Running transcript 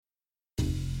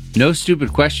No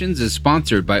Stupid Questions is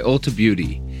sponsored by Ulta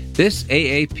Beauty. This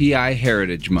AAPI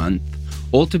Heritage Month,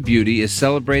 Ulta Beauty is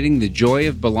celebrating the joy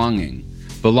of belonging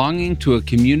to a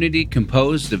community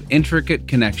composed of intricate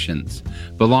connections,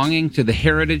 belonging to the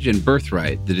heritage and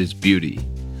birthright that is beauty.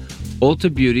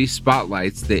 Ulta Beauty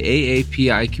spotlights the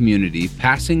AAPI community,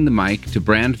 passing the mic to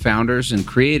brand founders and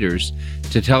creators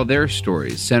to tell their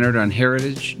stories centered on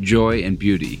heritage, joy, and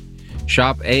beauty.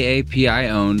 Shop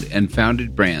AAPI-owned and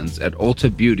founded brands at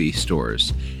Ulta Beauty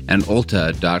stores and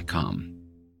ulta.com.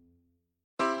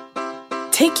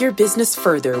 Take your business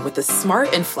further with the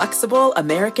smart and flexible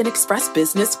American Express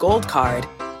Business Gold Card.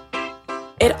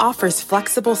 It offers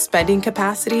flexible spending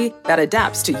capacity that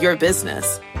adapts to your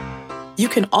business. You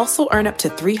can also earn up to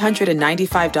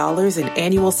 $395 in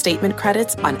annual statement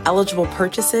credits on eligible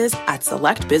purchases at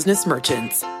select business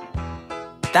merchants.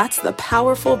 That's the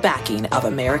powerful backing of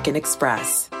American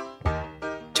Express.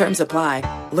 Terms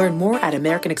apply. Learn more at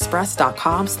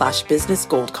americanexpress.com/business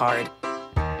gold card.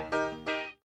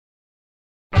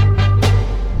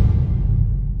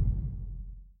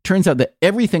 Turns out that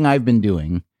everything I've been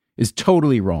doing is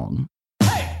totally wrong.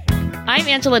 I'm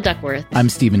Angela Duckworth. I'm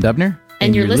Stephen Dubner.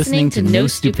 And you're listening to No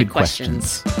Stupid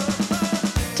Questions.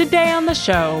 Today on the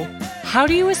show, how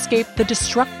do you escape the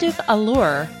destructive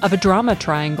allure of a drama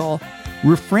triangle?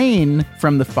 Refrain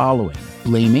from the following: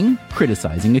 blaming,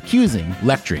 criticizing, accusing,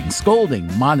 lecturing, scolding,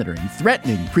 monitoring,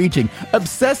 threatening, preaching,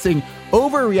 obsessing,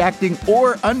 overreacting,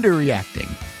 or underreacting.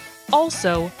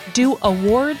 Also, do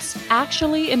awards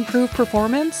actually improve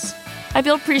performance? I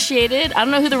feel appreciated. I don't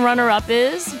know who the runner-up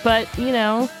is, but,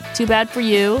 too bad for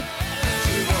you.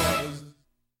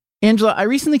 Angela, I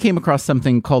recently came across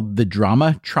something called the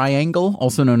drama triangle,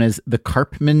 also known as the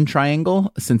Karpman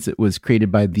triangle, since it was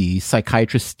created by the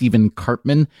psychiatrist Stephen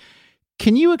Karpman.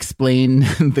 Can you explain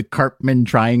the Karpman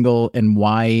triangle and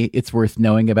why it's worth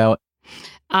knowing about?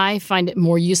 I find it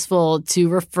more useful to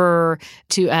refer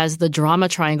to as the drama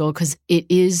triangle because it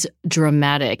is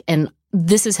dramatic. And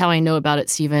this is how I know about it,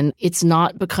 Stephen. It's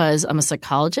not because I'm a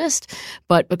psychologist,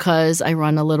 but because I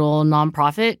run a little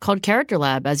nonprofit called Character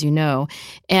Lab, as you know.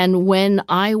 And when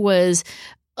I was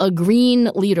a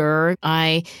green leader,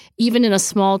 I, even in a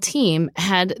small team,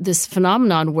 had this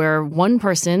phenomenon where one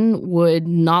person would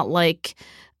not like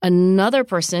another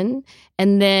person,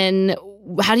 and then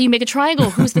how do you make a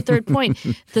triangle? Who's the third point?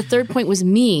 The third point was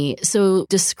me. So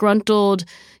disgruntled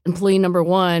employee number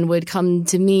one would come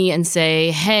to me and say,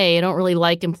 hey, I don't really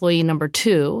like employee number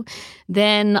two.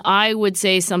 Then I would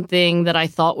say something that I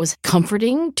thought was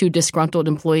comforting to disgruntled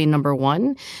employee number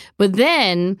one. But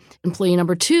then employee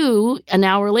number two, an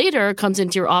hour later, comes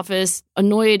into your office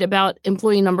annoyed about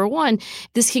employee number one.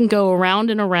 This can go around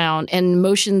and around, and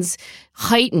emotions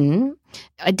heighten.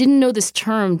 I didn't know this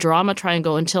term, drama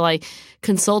triangle, until I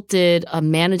consulted a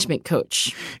management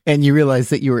coach. And you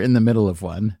realized that you were in the middle of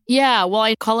one. Yeah. Well,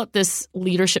 I call up this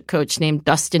leadership coach named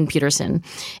Dustin Peterson,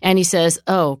 and he says,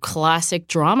 oh, classic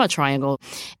drama triangle.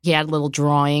 He had a little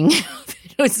drawing.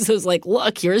 It was like,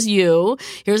 look, here's you.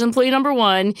 Here's employee number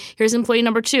one. Here's employee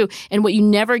number two. And what you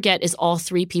never get is all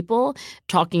three people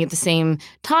talking at the same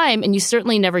time, and you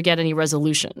certainly never get any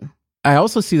resolution. I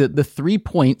also see that the 3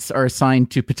 points are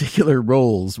assigned to particular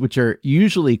roles, which are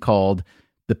usually called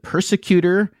the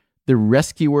persecutor, the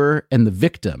rescuer, and the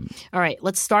victim. All right,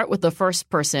 let's start with the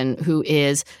first person, who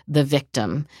is the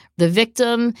victim. The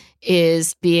victim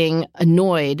is being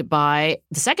annoyed by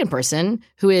the second person,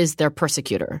 who is their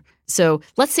persecutor. So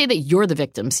let's say that you're the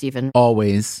victim, Stephen.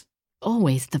 Always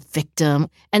the victim.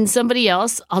 And somebody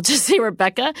else, I'll just say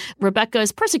Rebecca. Rebecca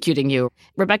is persecuting you.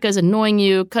 Rebecca is annoying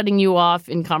you, cutting you off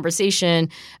in conversation,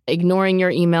 ignoring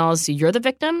your emails. So you're the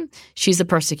victim. She's the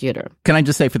persecutor. Can I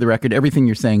just say for the record, everything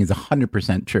you're saying is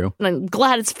 100% true. And I'm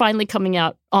glad it's finally coming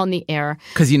out on the air.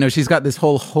 Because, she's got this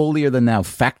whole holier-than-thou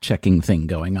fact-checking thing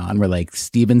going on where, like,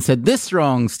 Stephen said this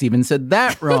wrong, Stephen said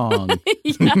that wrong.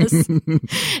 Yes.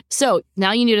 So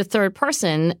now you need a third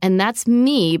person, and that's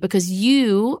me, because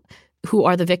you, who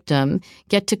are the victim,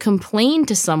 get to complain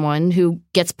to someone who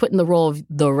gets put in the role of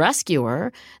the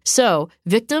rescuer. So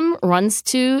victim runs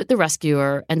to the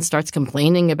rescuer and starts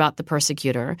complaining about the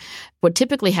persecutor. What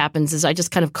typically happens is I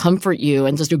just kind of comfort you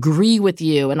and just agree with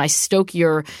you, and I stoke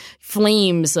your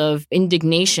flames of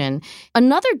indignation.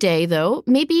 Another day, though,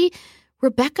 maybe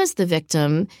Rebecca's the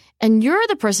victim and you're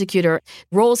the persecutor.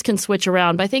 Roles can switch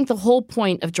around. But I think the whole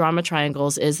point of drama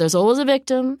triangles is there's always a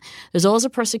victim, there's always a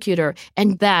persecutor,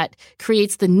 and that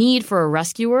creates the need for a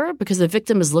rescuer because the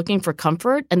victim is looking for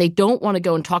comfort and they don't want to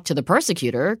go and talk to the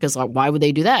persecutor because why would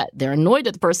they do that? They're annoyed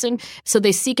at the person. So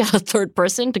they seek out a third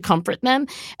person to comfort them.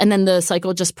 And then the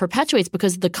cycle just perpetuates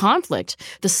because the conflict,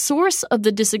 the source of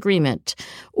the disagreement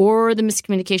or the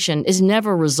miscommunication is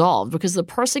never resolved because the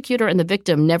persecutor and the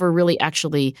victim never really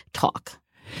actually talk.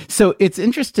 So it's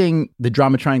interesting, the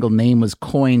drama triangle name was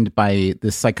coined by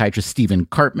the psychiatrist Stephen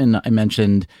Karpman I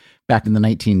mentioned back in the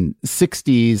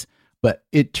 1960s, but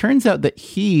it turns out that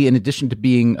he, in addition to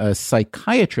being a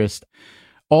psychiatrist,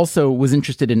 also was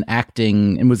interested in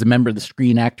acting and was a member of the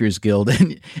Screen Actors Guild.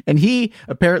 And he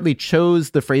apparently chose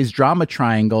the phrase drama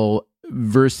triangle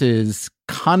versus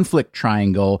conflict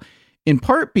triangle, in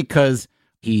part because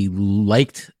he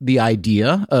liked the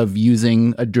idea of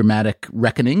using a dramatic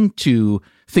reckoning to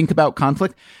think about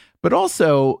conflict. But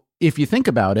also, if you think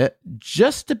about it,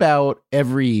 just about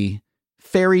every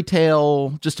fairy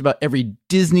tale, just about every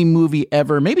Disney movie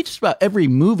ever, maybe just about every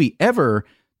movie ever,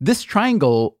 this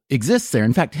triangle exists there.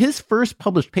 In fact, his first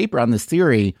published paper on this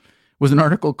theory was an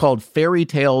article called Fairy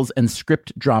Tales and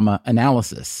Script Drama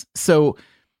Analysis. So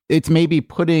it's maybe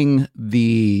putting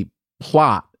the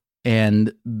plot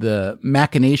and the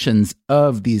machinations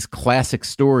of these classic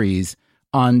stories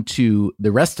onto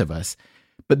the rest of us.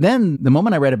 But then the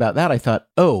moment I read about that, I thought,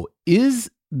 oh,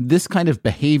 is this kind of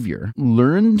behavior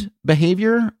learned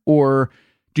behavior, or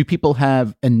do people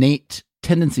have innate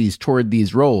tendencies toward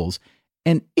these roles?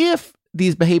 And if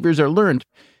these behaviors are learned,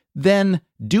 then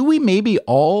do we maybe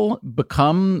all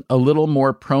become a little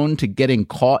more prone to getting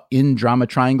caught in drama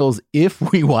triangles if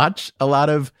we watch a lot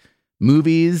of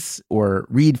movies or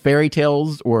read fairy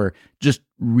tales or just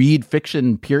read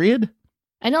fiction, period?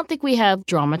 I don't think we have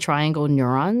drama triangle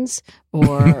neurons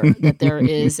or that there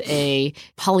is a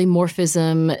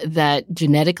polymorphism that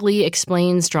genetically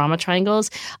explains drama triangles.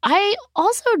 I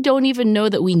also don't even know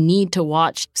that we need to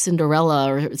watch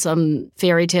Cinderella or some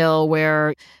fairy tale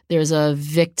where there's a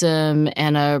victim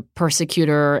and a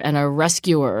persecutor and a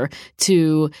rescuer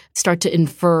to start to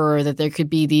infer that there could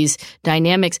be these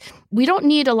dynamics. We don't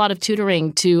need a lot of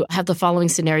tutoring to have the following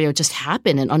scenario just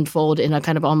happen and unfold in a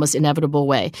kind of almost inevitable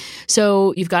way.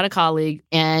 So you've got a colleague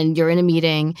and you're in a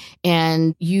meeting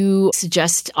and you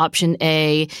suggest option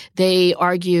A. They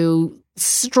argue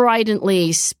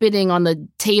stridently, spitting on the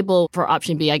table for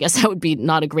option B. I guess that would be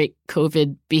not a great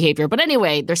COVID behavior. But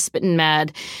anyway, they're spitting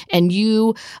mad. And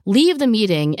you leave the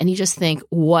meeting and you just think,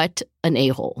 what an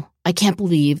a-hole. I can't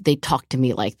believe they talked to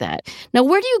me like that. Now,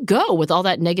 where do you go with all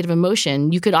that negative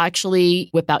emotion? You could actually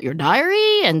whip out your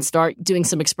diary and start doing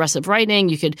some expressive writing.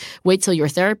 You could wait till your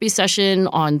therapy session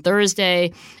on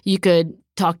Thursday. You could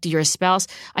talk to your spouse.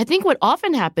 I think what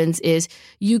often happens is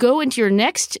you go into your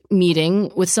next meeting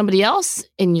with somebody else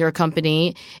in your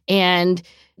company and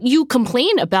you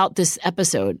complain about this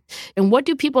episode. And what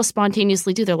do people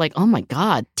spontaneously do? They're like, oh my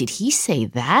God, did he say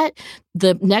that?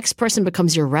 The next person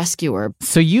becomes your rescuer.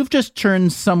 So you've just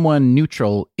turned someone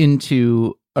neutral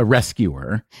into a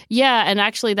rescuer. Yeah, and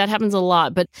actually that happens a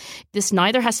lot. But this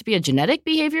neither has to be a genetic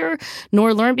behavior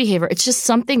nor learned behavior. It's just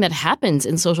something that happens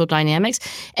in social dynamics.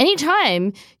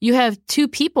 Anytime you have two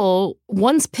people,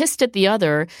 one's pissed at the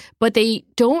other, but they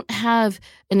don't have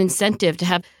an incentive to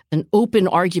have an open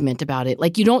argument about it.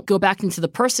 Like you don't go back into the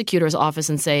persecutor's office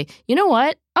and say, you know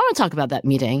what? I want to talk about that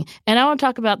meeting and I want to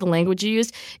talk about the language you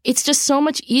used. It's just so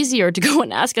much easier to go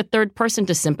and ask a third person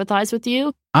to sympathize with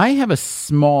you. I have a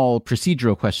small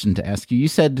procedural question to ask you. You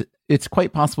said it's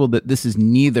quite possible that this is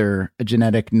neither a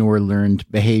genetic nor learned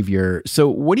behavior. So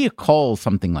what do you call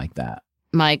something like that?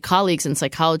 My colleagues in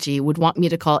psychology would want me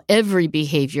to call every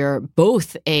behavior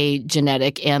both a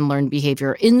genetic and learned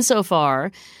behavior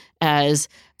insofar as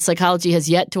psychology has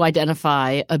yet to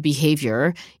identify a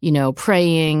behavior,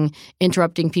 praying,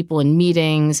 interrupting people in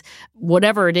meetings,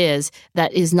 whatever it is,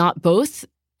 that is not both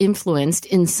influenced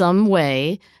in some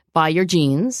way by your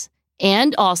genes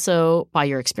and also by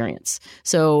your experience.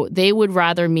 So they would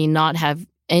rather me not have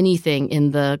anything in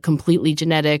the completely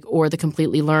genetic or the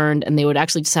completely learned, and they would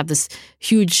actually just have this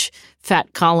huge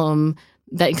fat column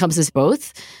that encompasses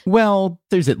both? Well,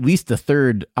 there's at least a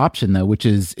third option, though, which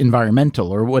is environmental,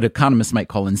 or what economists might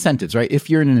call incentives, right? If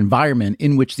you're in an environment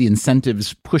in which the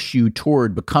incentives push you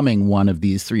toward becoming one of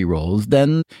these three roles,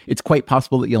 then it's quite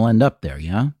possible that you'll end up there,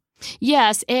 yeah?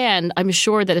 Yes, and I'm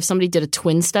sure that if somebody did a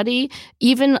twin study,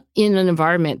 even in an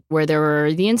environment where there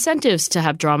were the incentives to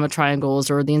have drama triangles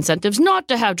or the incentives not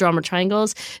to have drama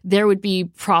triangles, there would be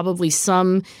probably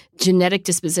some genetic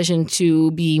disposition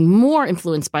to be more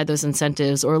influenced by those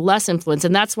incentives or less influenced.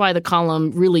 And that's why the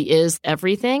column really is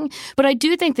everything. But I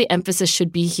do think the emphasis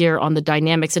should be here on the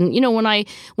dynamics. And, when I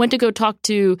went to go talk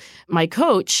to my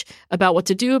coach about what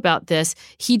to do about this,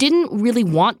 he didn't really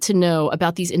want to know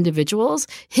about these individuals.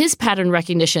 His pattern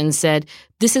recognition said,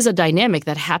 this is a dynamic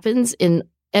that happens in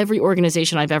every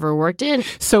organization I've ever worked in.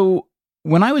 So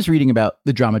when I was reading about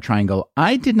the drama triangle,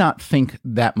 I did not think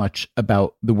that much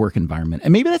about the work environment.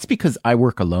 And maybe that's because I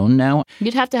work alone now.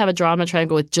 You'd have to have a drama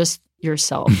triangle with just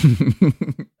yourself.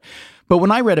 But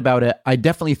when I read about it, I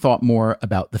definitely thought more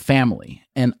about the family.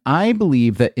 And I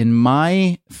believe that in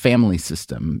my family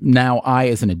system, now I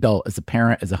as an adult, as a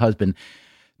parent, as a husband,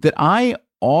 that I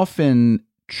often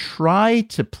try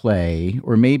to play,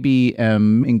 or maybe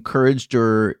am encouraged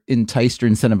or enticed or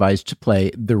incentivized to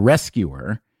play the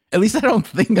rescuer. At least I don't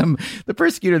think I'm the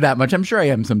persecutor that much. I'm sure I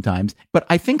am sometimes, but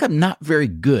I think I'm not very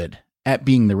good at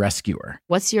being the rescuer.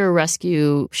 What's your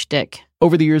rescue shtick?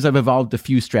 Over the years, I've evolved a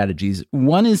few strategies.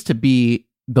 One is to be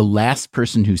the last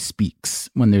person who speaks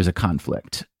when there's a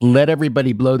conflict. Let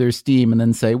everybody blow their steam and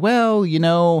then say, well,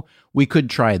 we could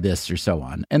try this or so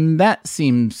on. And that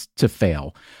seems to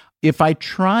fail. If I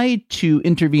try to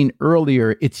intervene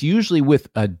earlier, it's usually with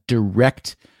a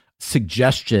direct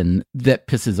suggestion that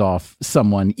pisses off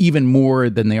someone even more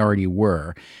than they already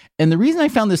were. And the reason I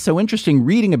found this so interesting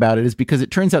reading about it is because it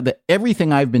turns out that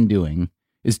everything I've been doing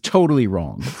is totally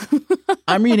wrong.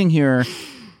 I'm reading here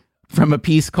from a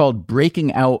piece called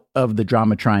Breaking Out of the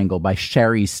Drama Triangle by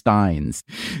Sherry Steins.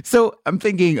 So I'm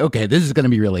thinking, okay, this is going to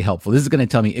be really helpful. This is going to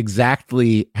tell me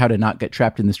exactly how to not get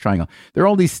trapped in this triangle. There are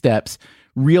all these steps.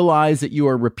 Realize that you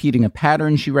are repeating a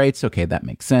pattern, she writes. Okay, that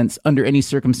makes sense. Under any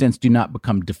circumstance, do not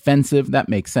become defensive. That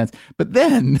makes sense. But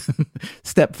then,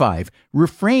 step 5,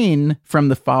 refrain from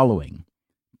the following: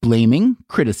 blaming,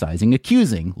 criticizing,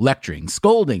 accusing, lecturing,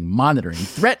 scolding, monitoring,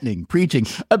 threatening, preaching,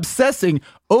 obsessing,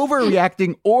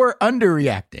 overreacting, or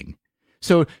underreacting.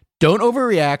 So don't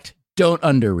overreact. Don't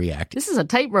underreact. This is a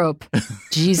tightrope.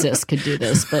 Jesus could do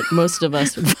this, but most of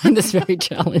us would find this very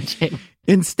challenging.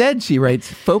 Instead, she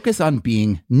writes, focus on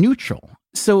being neutral.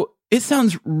 So it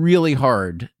sounds really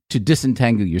hard to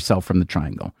disentangle yourself from the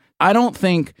triangle. I don't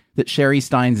think that Sherry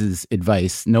Steins'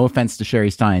 advice, no offense to Sherry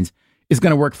Steins, is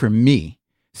going to work for me.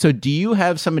 So do you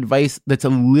have some advice that's a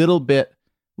little bit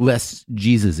less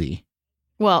Jesus-y?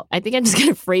 Well, I think I'm just going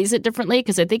to phrase it differently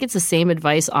because I think it's the same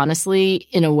advice, honestly,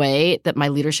 in a way that my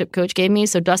leadership coach gave me.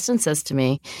 So Dustin says to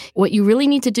me, what you really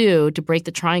need to do to break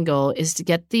the triangle is to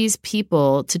get these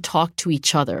people to talk to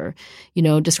each other.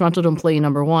 Disgruntled employee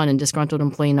number 1 and disgruntled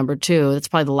employee number 2. That's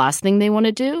probably the last thing they want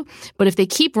to do. But if they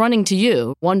keep running to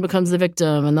you, one becomes the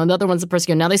victim and the other one's the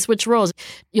persecutor. Now they switch roles.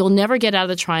 You'll never get out of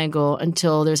the triangle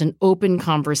until there's an open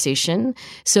conversation.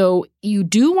 So you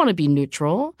do want to be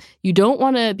neutral. You don't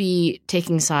want to be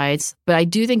taking sides, but I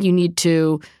do think you need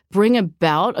to bring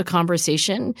about a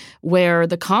conversation where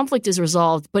the conflict is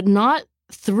resolved, but not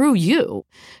through you.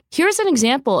 Here's an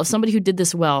example of somebody who did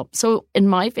this well. So in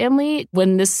my family,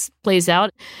 when this plays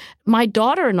out, my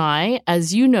daughter and I,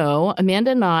 as you know,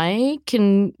 Amanda and I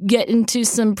can get into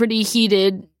some pretty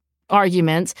heated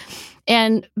arguments.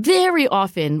 And very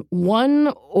often,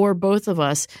 one or both of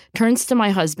us turns to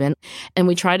my husband and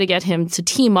we try to get him to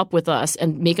team up with us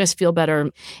and make us feel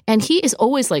better. And he is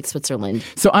always like Switzerland.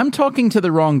 So I'm talking to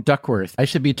the wrong Duckworth. I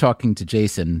should be talking to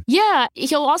Jason. Yeah.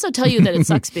 He'll also tell you that it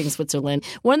sucks being Switzerland.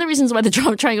 One of the reasons why the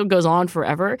drama triangle goes on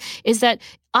forever is that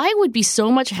I would be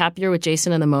so much happier with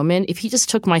Jason in the moment if he just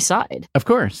took my side. Of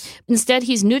course. Instead,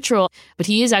 he's neutral, but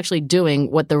he is actually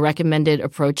doing what the recommended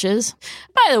approach is.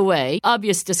 By the way,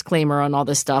 obvious disclaimer on all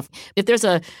this stuff. If there's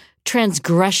a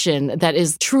transgression that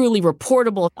is truly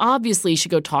reportable, obviously you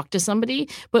should go talk to somebody.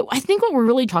 But I think what we're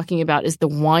really talking about is the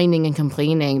whining and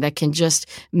complaining that can just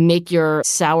make your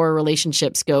sour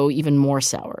relationships go even more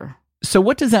sour. So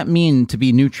what does that mean to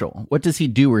be neutral? What does he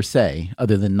do or say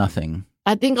other than nothing?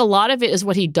 I think a lot of it is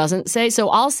what he doesn't say. So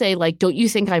I'll say, like, don't you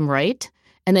think I'm right?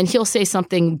 And then he'll say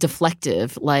something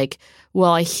deflective, like,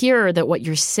 well, I hear that what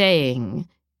you're saying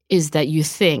is that you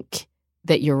think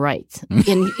that you're right.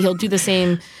 And he'll do the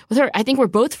same with her. I think we're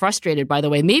both frustrated, by the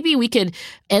way. Maybe we could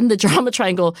end the drama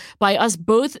triangle by us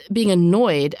both being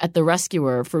annoyed at the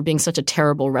rescuer for being such a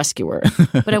terrible rescuer.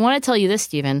 But I want to tell you this,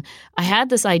 Stephen. I had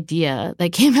this idea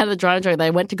that came out of the drama triangle that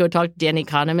I went to go talk to Danny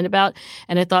Kahneman about.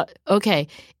 And I thought, okay,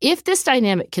 if this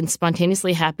dynamic can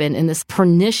spontaneously happen in this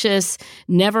pernicious,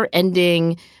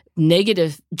 never-ending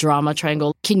negative drama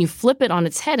triangle, can you flip it on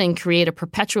its head and create a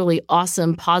perpetually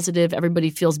awesome, positive, everybody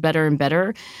feels better and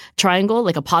better triangle,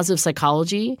 like a positive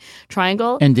psychology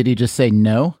triangle? And did he just say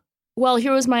no? Well,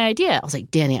 here was my idea. I was like,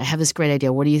 Danny, I have this great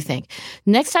idea. What do you think?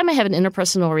 Next time I have an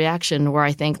interpersonal reaction where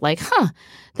I think like,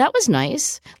 that was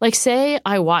nice. Like, say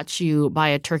I watch you buy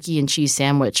a turkey and cheese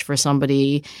sandwich for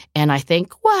somebody and I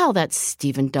think, wow, that's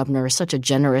Stephen Dubner, such a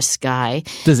generous guy.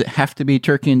 Does it have to be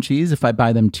turkey and cheese? If I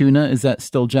buy them tuna, is that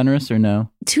still generous or no?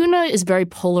 Tuna is very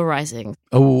polarizing.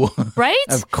 Oh, right?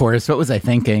 Of course. What was I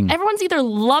thinking? Everyone's either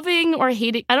loving or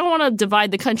hating. I don't want to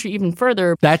divide the country even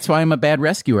further. That's why I'm a bad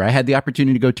rescuer. I had the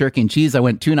opportunity to go turkey and cheese. I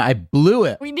went tuna. I blew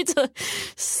it. We need to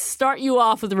start you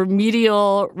off with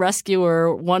Remedial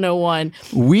Rescuer 101.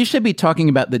 We should be talking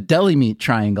about the deli meat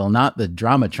triangle, not the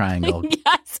drama triangle.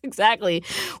 Yes, exactly.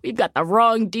 We've got the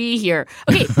wrong D here.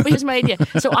 Okay, but here's my idea.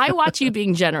 So I watch you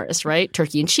being generous, right?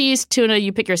 Turkey and cheese, tuna,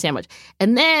 you pick your sandwich.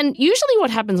 And then usually what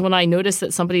happens when I notice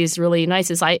that somebody is really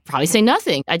nice is I probably say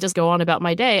nothing. I just go on about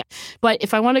my day. But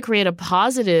if I want to create a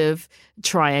positive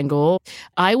triangle,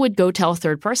 I would go tell a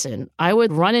third person. I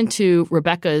would run into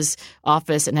Rebecca's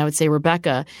office and I would say,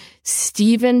 Rebecca,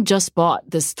 Stephen just bought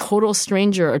this total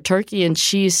stranger a turkey and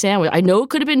cheese sandwich. I know it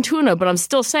could have been tuna, but I'm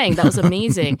still saying that was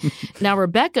amazing. Now,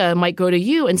 Rebecca might go to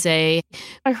you and say,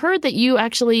 I heard that you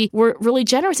actually were really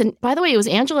generous. And by the way, it was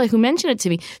Angela who mentioned it to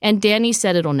me. And Danny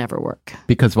said it'll never work.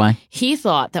 Because why? He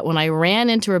thought that when I ran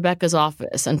into Rebecca's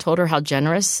office and told her how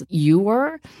generous you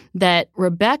were, that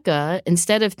Rebecca,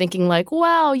 instead of thinking like,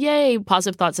 wow, yay,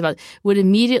 positive thoughts about, would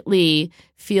immediately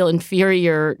feel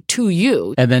inferior to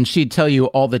you. And then she'd tell you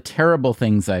all the terrible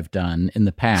things I've done in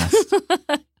the past.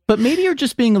 But maybe you're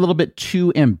just being a little bit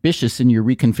too ambitious in your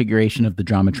reconfiguration of the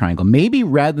drama triangle. Maybe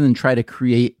rather than try to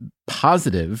create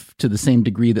positive to the same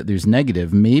degree that there's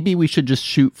negative, maybe we should just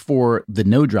shoot for the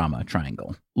no drama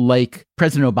triangle. Like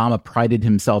President Obama prided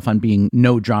himself on being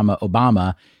no drama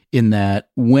Obama, in that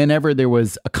whenever there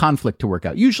was a conflict to work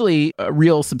out, usually a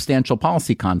real substantial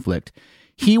policy conflict,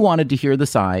 he wanted to hear the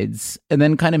sides and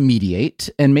then kind of mediate.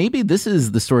 And maybe this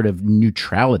is the sort of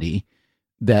neutrality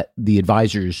that the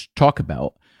advisors talk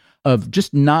about, of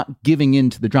just not giving in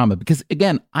to the drama. Because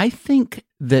again, I think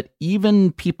that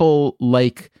even people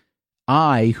like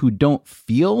I, who don't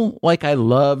feel like I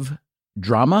love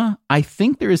drama, I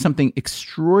think there is something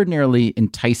extraordinarily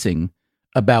enticing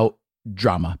about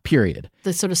drama, period.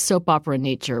 The sort of soap opera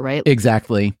nature, right?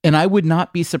 Exactly. And I would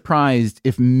not be surprised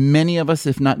if many of us,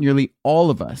 if not nearly all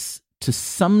of us, to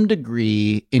some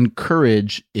degree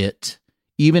encourage it,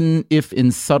 even if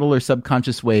in subtle or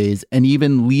subconscious ways, and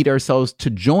even lead ourselves to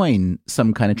join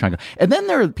some kind of triangle. And then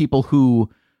there are people who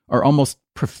are almost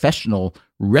professional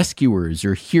rescuers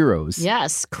or heroes.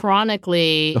 Yes,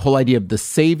 chronically. The whole idea of the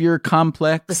savior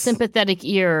complex. The sympathetic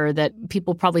ear that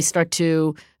people probably start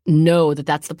to know that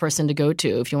that's the person to go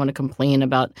to if you want to complain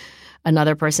about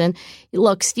another person.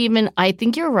 Look, Stephen, I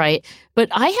think you're right, but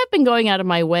I have been going out of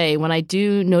my way when I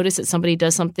do notice that somebody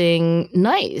does something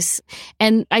nice.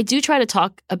 And I do try to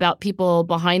talk about people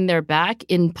behind their back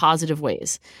in positive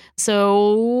ways.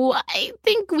 So I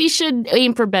think we should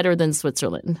aim for better than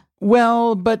Switzerland.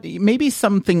 Well, but maybe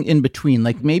something in between.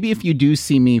 Like maybe if you do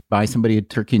see me buy somebody a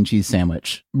turkey and cheese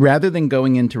sandwich, rather than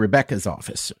going into Rebecca's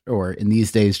office, or in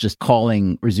these days just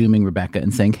calling or Zooming Rebecca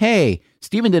and saying, hey,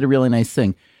 Stephen did a really nice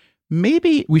thing.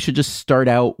 Maybe we should just start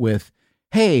out with,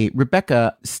 hey,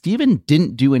 Rebecca, Stephen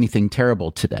didn't do anything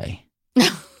terrible today.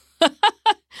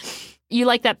 You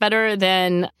like that better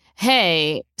than,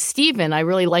 hey, Stephen, I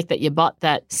really like that you bought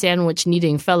that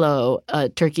sandwich-needing fellow a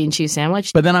turkey and cheese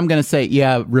sandwich. But then I'm going to say,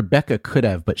 yeah, Rebecca could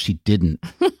have, but she didn't.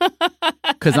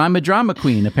 Because I'm a drama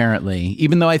queen, apparently,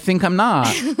 even though I think I'm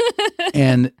not.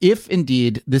 And if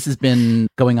indeed this has been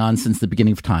going on since the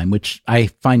beginning of time, which I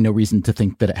find no reason to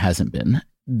think that it hasn't been,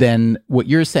 then what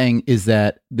you're saying is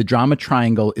that the drama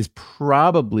triangle is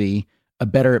probably a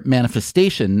better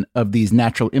manifestation of these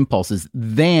natural impulses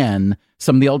than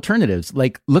some of the alternatives.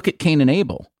 Like, look at Cain and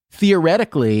Abel.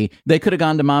 Theoretically, they could have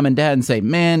gone to mom and dad and say,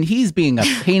 man, he's being a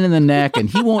pain in the neck and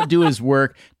he won't do his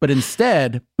work. But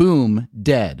instead, boom,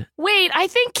 dead. Wait, I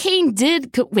think Cain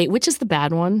did. Wait, which is the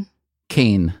bad one?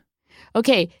 Cain.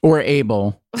 Okay. Or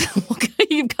Abel.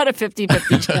 You've got a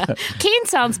 50-50 chance. Cain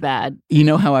sounds bad. You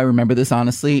know how I remember this,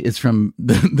 honestly? It's from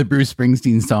the Bruce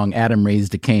Springsteen song, Adam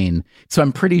Raised a Cain. So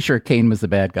I'm pretty sure Cain was the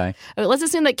bad guy. Okay, let's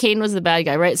assume that Cain was the bad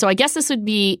guy, right? So I guess this would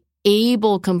be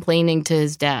Abel complaining to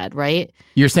his dad, right?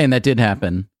 You're saying that did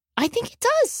happen? I think it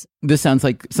does. This sounds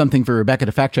like something for Rebecca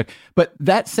to fact check. But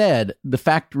that said, the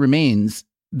fact remains,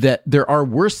 that there are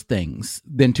worse things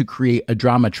than to create a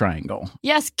drama triangle.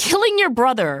 Yes, killing your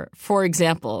brother, for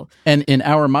example. And in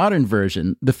our modern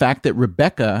version, the fact that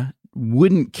Rebecca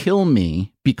wouldn't kill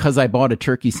me because I bought a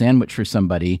turkey sandwich for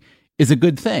somebody is a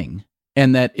good thing.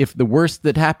 And that if the worst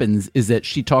that happens is that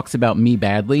she talks about me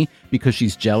badly because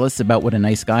she's jealous about what a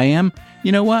nice guy I am,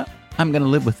 you know what? I'm going to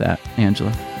live with that,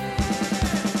 Angela.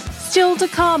 Still to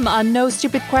come on No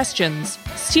Stupid Questions,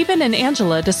 Stephen and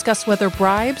Angela discuss whether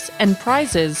bribes and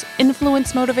prizes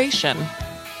influence motivation.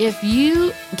 If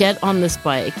you get on this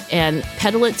bike and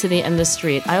pedal it to the end of the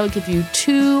street, I will give you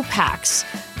 2 packs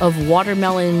of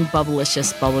watermelon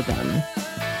Bubblicious bubblegum.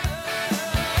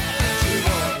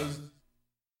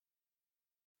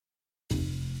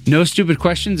 No Stupid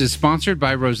Questions is sponsored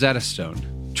by Rosetta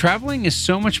Stone. Traveling is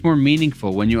so much more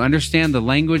meaningful when you understand the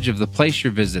language of the place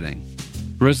you're visiting.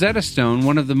 Rosetta Stone,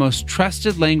 one of the most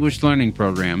trusted language learning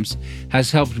programs,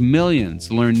 has helped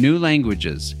millions learn new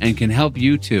languages and can help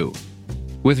you too.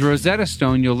 With Rosetta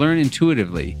Stone, you'll learn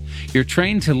intuitively. You're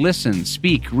trained to listen,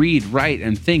 speak, read, write,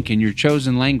 and think in your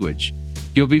chosen language.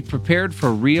 You'll be prepared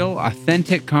for real,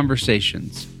 authentic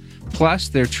conversations. Plus,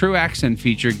 their True Accent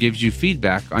feature gives you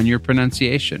feedback on your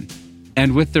pronunciation.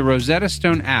 And with the Rosetta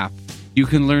Stone app, you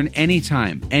can learn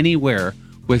anytime, anywhere,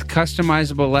 with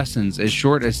customizable lessons as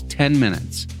short as 10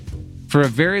 minutes. For a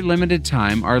very limited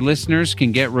time, our listeners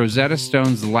can get Rosetta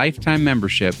Stone's lifetime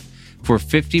membership for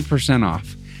 50%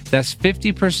 off. That's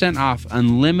 50% off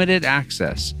unlimited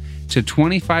access to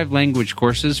 25 language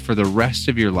courses for the rest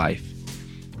of your life.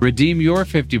 Redeem your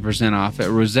 50% off at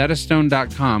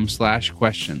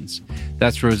rosettastone.com/questions.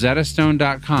 That's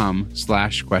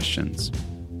rosettastone.com/questions.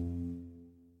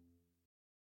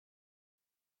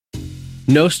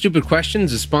 No Stupid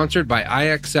Questions is sponsored by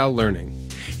IXL Learning.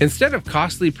 Instead of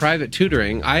costly private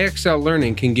tutoring, IXL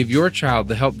Learning can give your child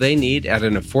the help they need at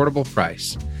an affordable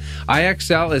price.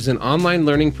 IXL is an online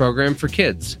learning program for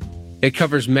kids. It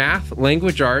covers math,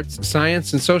 language arts,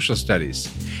 science, and social studies.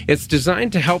 It's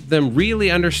designed to help them really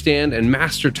understand and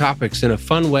master topics in a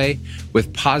fun way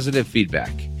with positive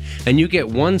feedback. And you get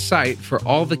one site for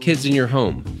all the kids in your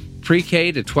home,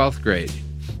 pre-K to 12th grade.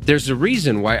 There's a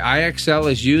reason why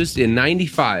IXL is used in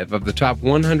 95 of the top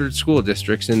 100 school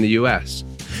districts in the U.S.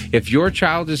 If your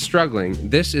child is struggling,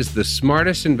 this is the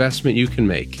smartest investment you can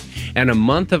make. And a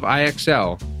month of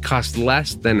IXL costs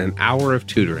less than an hour of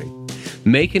tutoring.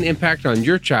 Make an impact on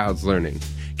your child's learning.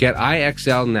 Get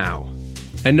IXL now.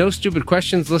 And No Stupid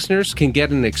Questions listeners can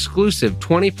get an exclusive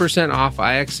 20% off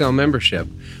IXL membership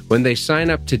when they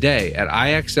sign up today at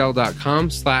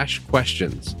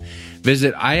IXL.com/questions.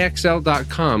 Visit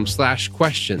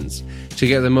IXL.com/questions to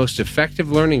get the most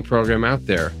effective learning program out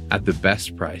there at the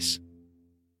best price.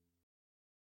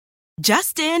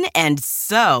 Just in and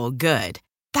so good.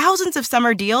 Thousands of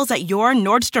summer deals at your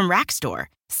Nordstrom Rack store.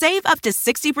 Save up to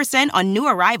 60% on new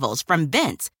arrivals from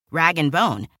Vince, Rag &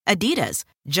 Bone, Adidas,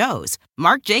 Joe's,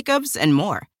 Marc Jacobs, and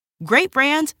more. Great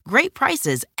brands, great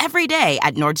prices every day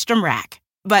at Nordstrom Rack.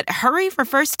 But hurry for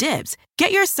first dibs.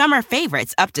 Get your summer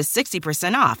favorites up to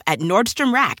 60% off at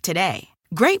Nordstrom Rack today.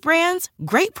 Great brands,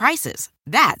 great prices.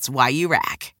 That's why you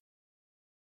rack.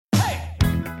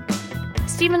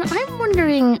 Stephen, I'm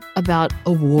wondering about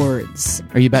awards.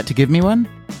 Are you about to give me one?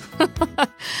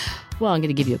 Well, I'm going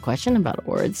to give you a question about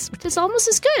awards, which is almost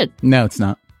as good. No, it's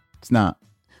not. It's not.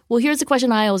 Well, here's a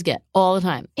question I always get all the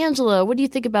time. Angela, what do you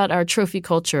think about our trophy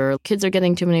culture? Kids are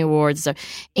getting too many awards.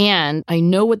 And I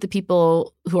know what the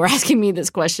people who are asking me this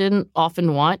question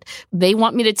often want. They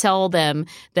want me to tell them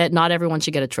that not everyone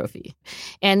should get a trophy.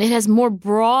 And it has more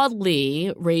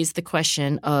broadly raised the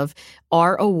question of,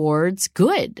 are awards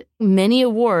good? Many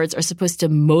awards are supposed to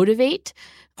motivate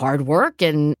hard work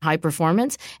and high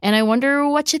performance. And I wonder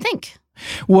what you think.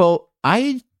 Well,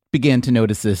 I began to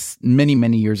notice this many,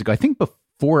 many years ago. I think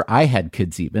before I had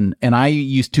kids even, and I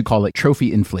used to call it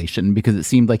trophy inflation because it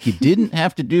seemed like you didn't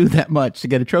have to do that much to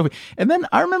get a trophy. And then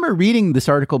I remember reading this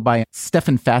article by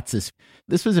Stefan Fatsis.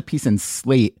 This was a piece in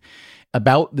Slate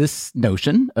about this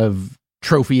notion of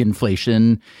trophy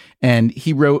inflation. And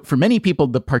he wrote, for many people,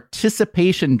 the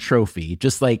participation trophy,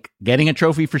 just like getting a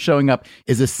trophy for showing up,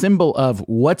 is a symbol of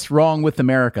what's wrong with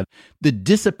America, the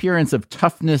disappearance of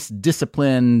toughness,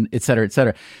 discipline, et cetera, et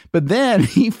cetera. But then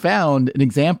he found an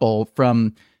example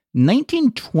from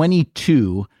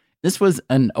 1922. This was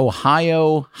an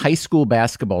Ohio high school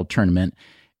basketball tournament.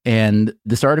 And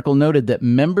this article noted that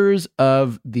members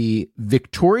of the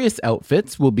victorious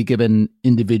outfits will be given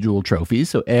individual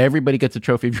trophies. So everybody gets a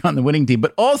trophy if you're on the winning team,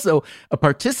 but also a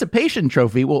participation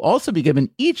trophy will also be given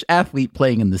each athlete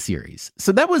playing in the series.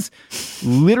 So that was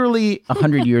literally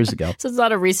 100 years ago. So it's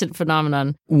not a recent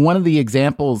phenomenon. One of the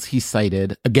examples he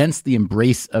cited against the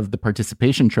embrace of the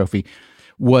participation trophy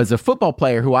was a football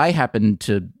player who I happened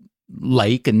to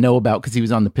like and know about because he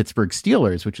was on the Pittsburgh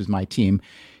Steelers, which was my team.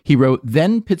 He wrote,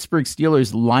 then Pittsburgh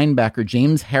Steelers linebacker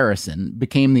James Harrison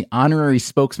became the honorary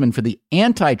spokesman for the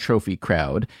anti-trophy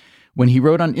crowd when he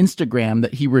wrote on Instagram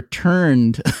that he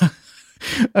returned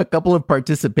a couple of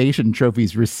participation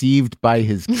trophies received by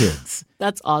his kids.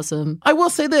 That's awesome. I will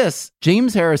say this.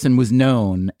 James Harrison was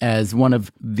known as one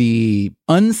of the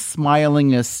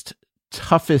unsmilingest,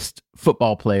 toughest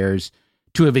football players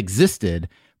to have existed,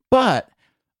 but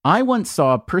I once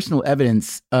saw personal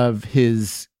evidence of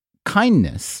his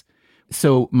kindness.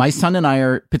 So my son and I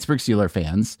are Pittsburgh Steelers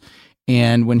fans.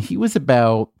 And when he was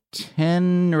about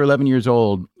 10 or 11 years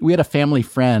old, we had a family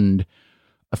friend,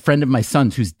 a friend of my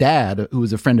son's whose dad, who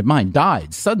was a friend of mine,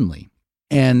 died suddenly.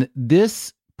 And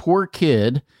this poor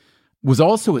kid was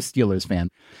also a Steelers fan.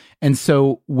 And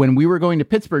so when we were going to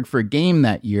Pittsburgh for a game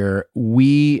that year,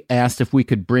 we asked if we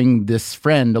could bring this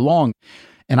friend along.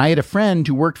 And I had a friend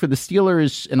who worked for the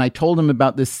Steelers, and I told him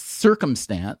about this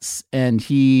circumstance, and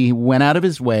he went out of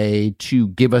his way to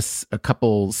give us a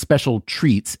couple special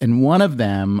treats. And one of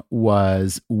them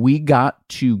was we got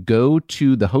to go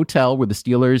to the hotel where the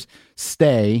Steelers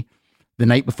stay the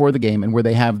night before the game and where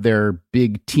they have their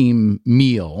big team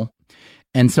meal.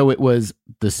 And so it was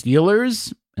the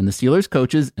Steelers and the Steelers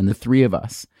coaches and the three of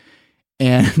us.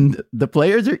 And the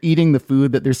players are eating the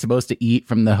food that they're supposed to eat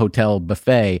from the hotel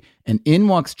buffet. And in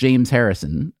walks James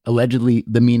Harrison, allegedly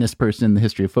the meanest person in the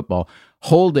history of football,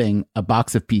 holding a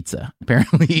box of pizza.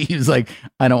 Apparently, he was like,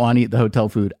 I don't want to eat the hotel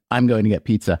food. I'm going to get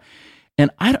pizza.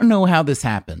 And I don't know how this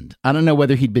happened. I don't know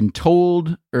whether he'd been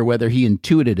told or whether he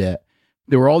intuited it.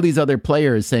 There were all these other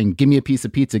players saying, give me a piece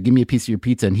of pizza, give me a piece of your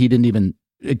pizza. And he didn't even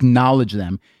acknowledge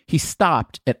them. He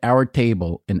stopped at our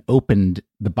table and opened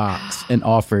the box and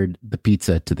offered the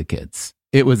pizza to the kids.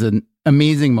 It was an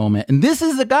amazing moment. And this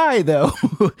is the guy, though,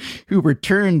 who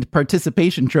returned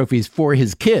participation trophies for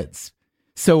his kids.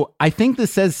 So I think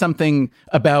this says something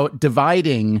about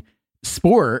dividing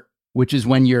sport, which is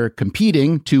when you're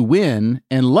competing to win,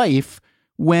 and life,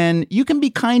 when you can be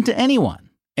kind to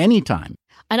anyone, anytime.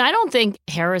 And I don't think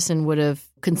Harrison would have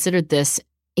considered this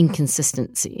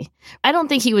inconsistency. I don't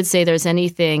think he would say there's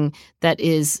anything that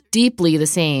is deeply the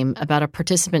same about a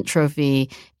participant trophy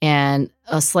and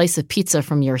a slice of pizza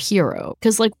from your hero.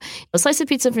 Because like a slice of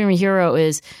pizza from your hero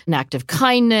is an act of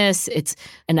kindness. It's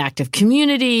an act of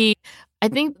community. I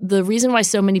think the reason why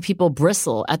so many people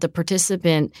bristle at the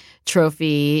participant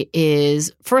trophy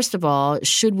is, first of all,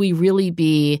 should we really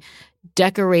be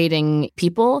decorating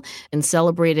people and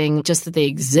celebrating just that they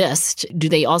exist? Do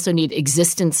they also need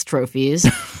existence trophies?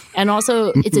 And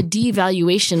also, it's a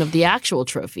devaluation of the actual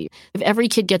trophy. If every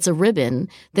kid gets a ribbon,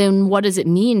 then what does it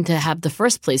mean to have the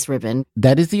first place ribbon?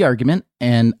 That is the argument.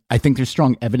 And I think there's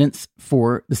strong evidence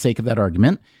for the sake of that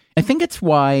argument. I think it's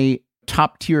why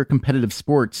top tier competitive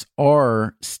sports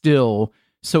are still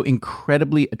so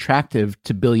incredibly attractive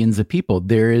to billions of people.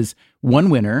 There is one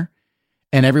winner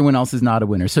and everyone else is not a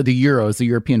winner. So the Euros, the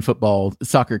European football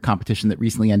soccer competition that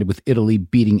recently ended with Italy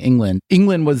beating England.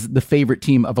 England was the favorite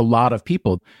team of a lot of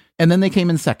people. And then they came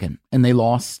in second and they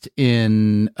lost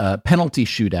in a penalty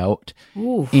shootout.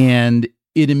 Ooh. And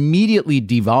it immediately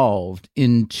devolved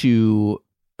into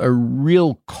a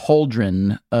real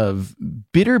cauldron of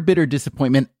bitter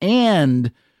disappointment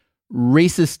and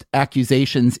racist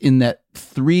accusations, in that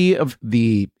three of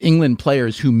the England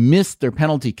players who missed their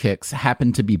penalty kicks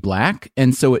happened to be black.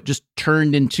 And so it just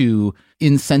turned into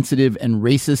insensitive and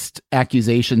racist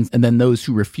accusations, and then those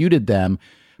who refuted them.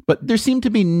 But there seemed to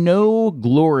be no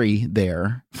glory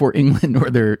there for England or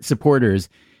their supporters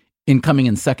in coming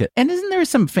in second. And isn't there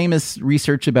some famous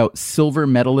research about silver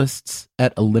medalists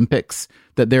at Olympics,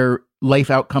 that their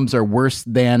life outcomes are worse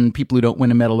than people who don't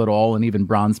win a medal at all, and even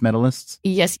bronze medalists?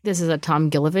 Yes, this is a Tom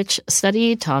Gilovich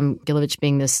study, Tom Gilovich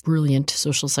being this brilliant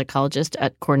social psychologist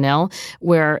at Cornell,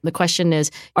 where the question is,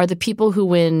 are the people who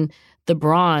win the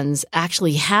bronze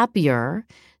actually happier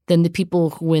than the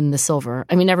people who win the silver.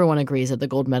 I mean, everyone agrees that the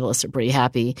gold medalists are pretty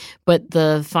happy, but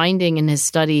the finding in his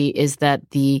study is that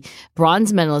the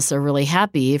bronze medalists are really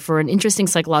happy for an interesting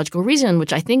psychological reason,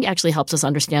 which I think actually helps us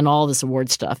understand all this award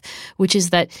stuff, which is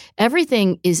that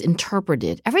everything is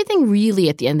interpreted. Everything really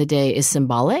at the end of the day is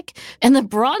symbolic. And the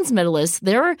bronze medalists,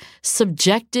 their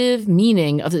subjective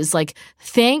meaning of it is like,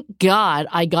 thank God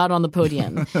I got on the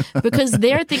podium, because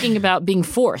they're thinking about being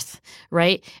fourth,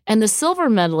 right? And the silver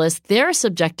medalist, their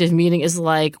subjective meaning is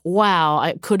like, wow,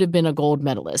 I could have been a gold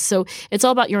medalist. So it's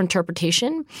all about your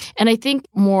interpretation. And I think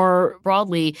more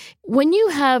broadly, when you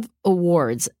have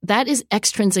awards, that is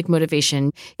extrinsic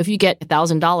motivation. If you get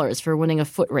 $1,000 for winning a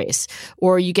foot race,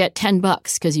 or you get $10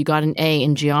 because you got an A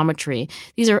in geometry,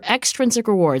 these are extrinsic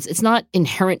rewards. It's not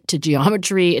inherent to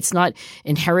geometry. It's not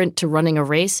inherent to running a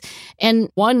race. And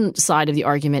one side of the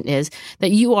argument is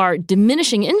that you are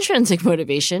diminishing intrinsic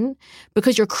motivation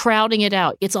because you're crowding it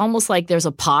out. It's almost like there's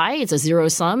a pie, it's a zero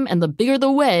sum, and the bigger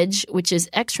the wedge, which is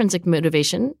extrinsic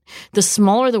motivation, the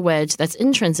smaller the wedge, that's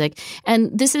intrinsic.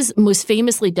 And this is most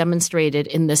famously demonstrated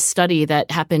in this study that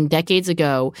happened decades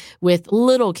ago with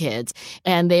little kids.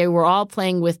 And they were all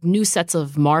playing with new sets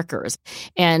of markers.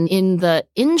 And in the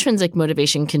intrinsic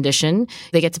motivation condition,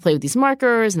 they get to play with these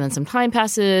markers, and then some time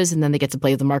passes, and then they get to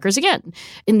play with the markers again.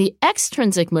 In the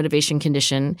extrinsic motivation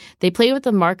condition, they play with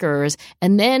the markers,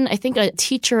 and then I think a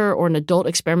teacher or an adult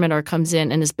experimenter comes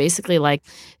in and is basically like,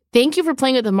 thank you for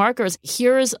playing with the markers.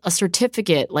 Here's a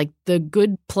certificate, like the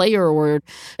good player award.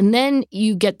 And then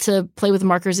you get to play with the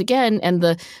markers again. And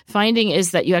the finding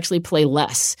is that you actually play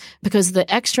less because the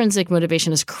extrinsic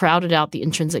motivation has crowded out the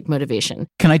intrinsic motivation.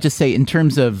 Can I just say, in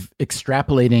terms of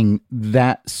extrapolating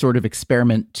that sort of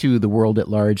experiment to the world at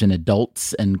large and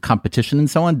adults and competition and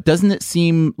so on, doesn't it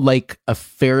seem like a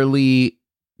fairly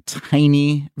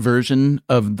tiny version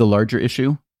of the larger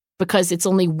issue? Because it's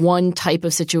only one type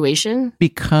of situation?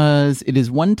 Because it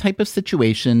is one type of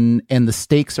situation and the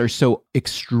stakes are so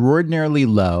extraordinarily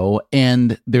low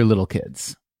and they're little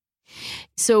kids.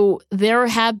 So there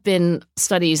have been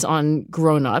studies on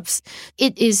grown-ups.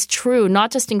 It is true,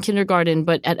 not just in kindergarten,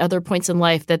 but at other points in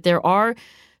life, that there are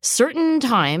certain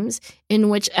times in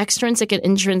which extrinsic and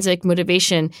intrinsic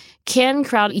motivation can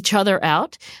crowd each other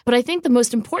out. But I think the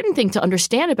most important thing to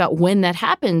understand about when that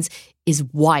happens is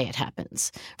why it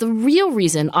happens. The real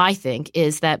reason, I think,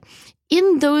 is that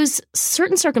in those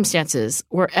certain circumstances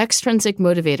where extrinsic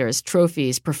motivators,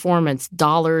 trophies, performance,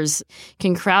 dollars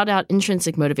can crowd out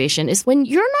intrinsic motivation is when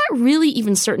you're not really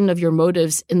even certain of your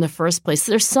motives in the first place.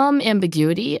 There's some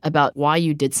ambiguity about why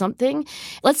you did something.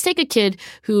 Let's take a kid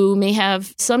who may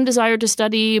have some desire to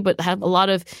study but have a lot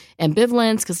of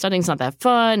ambivalence because studying's not that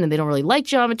fun and they don't really like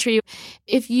geometry.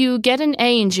 If you get an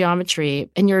A in geometry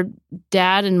and your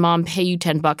dad and mom pay you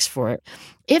 $10 for it,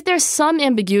 if there's some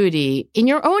ambiguity in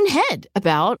your own head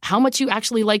about how much you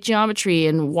actually like geometry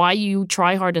and why you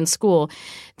try hard in school,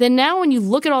 then now when you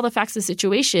look at all the facts of the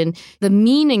situation, the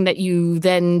meaning that you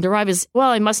then derive is,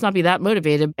 well, I must not be that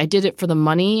motivated. I did it for the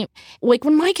money. Like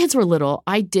when my kids were little,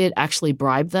 I did actually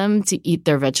bribe them to eat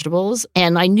their vegetables.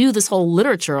 And I knew this whole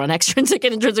literature on extrinsic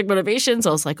and intrinsic motivation.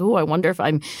 So I was like, oh, I wonder if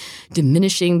I'm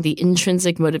diminishing the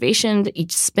intrinsic motivation to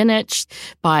eat spinach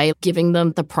by giving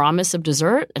them the promise of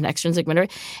dessert, an extrinsic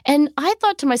motivation. And I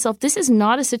thought to myself, this is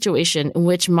not a situation in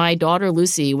which my daughter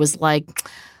Lucy was like,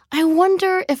 I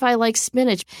wonder if I like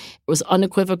spinach. It was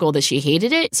unequivocal that she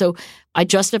hated it. So I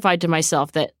justified to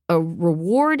myself that a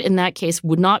reward in that case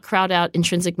would not crowd out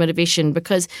intrinsic motivation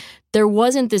because there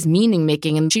wasn't this meaning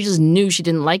making and she just knew she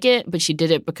didn't like it, but she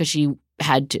did it because she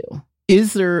had to.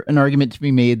 Is there an argument to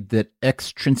be made that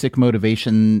extrinsic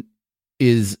motivation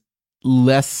is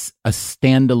less a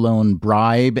standalone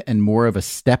bribe and more of a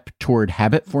step toward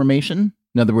habit formation?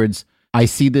 In other words, I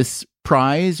see this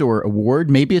prize or award,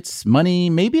 maybe it's money,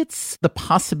 maybe it's the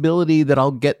possibility that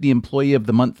I'll get the Employee of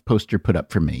the Month poster put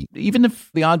up for me, even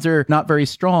if the odds are not very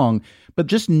strong, but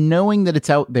just knowing that it's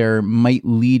out there might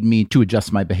lead me to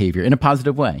adjust my behavior in a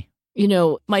positive way. You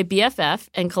know, my BFF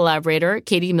and collaborator,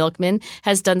 Katie Milkman,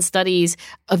 has done studies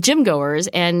of gym goers,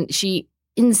 and she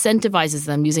incentivizes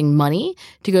them using money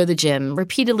to go to the gym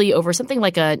repeatedly over something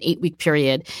like an 8-week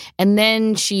period. And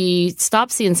then she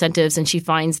stops the incentives and she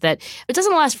finds that it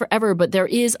doesn't last forever, but there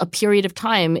is a period of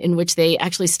time in which they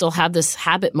actually still have this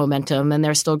habit momentum and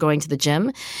they're still going to the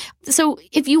gym. So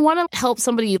if you want to help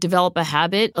somebody develop a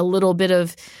habit, a little bit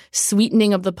of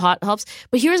sweetening of the pot helps.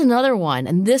 But here's another one,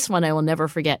 and this one I will never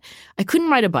forget. I couldn't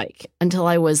ride a bike until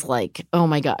I was like, oh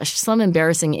my gosh, some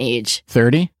embarrassing age.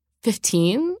 30?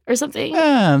 15 or something.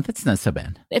 That's not so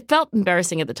bad. It felt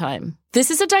embarrassing at the time. This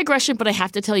is a digression, but I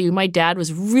have to tell you, my dad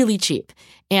was really cheap.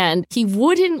 And he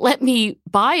wouldn't let me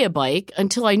buy a bike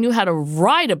until I knew how to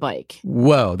ride a bike.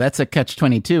 Whoa, that's a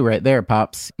catch-22 right there,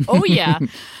 Pops. Oh, yeah.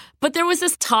 But there was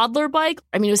this toddler bike.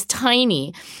 I mean, it was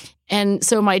tiny. And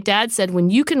so my dad said, when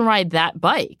you can ride that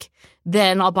bike,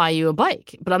 then I'll buy you a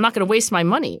bike, but I'm not going to waste my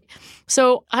money.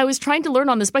 So I was trying to learn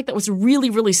on this bike that was really,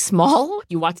 really small.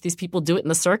 You watch these people do it in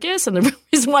the circus, and the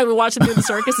reason why we watch them do it in the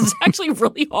circus is actually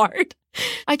really hard.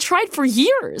 I tried for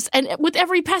years, and with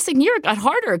every passing year, it got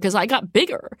harder because I got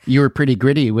bigger. You were pretty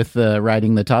gritty with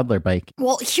riding the toddler bike.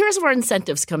 Well, here's where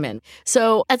incentives come in.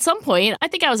 So at some point, I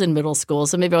think I was in middle school,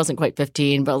 so maybe I wasn't quite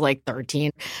 15, but like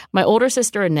 13. My older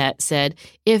sister, Annette, said,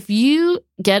 if you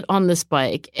get on this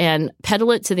bike and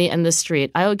pedal it to the end of the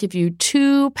street, I will give you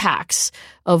 2 packs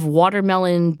of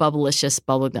watermelon Bubblicious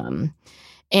bubblegum.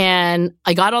 And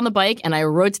I got on the bike and I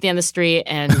rode to the end of the street,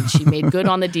 and she made good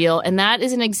on the deal. And that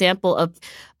is an example of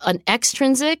an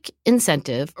extrinsic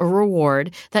incentive, a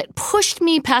reward that pushed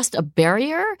me past a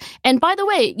barrier. And by the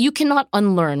way, you cannot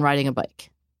unlearn riding a bike.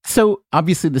 So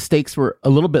obviously the stakes were a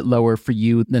little bit lower for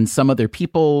you than some other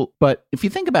people. But if you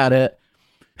think about it,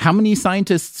 how many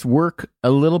scientists work a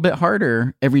little bit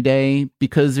harder every day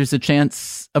because there's a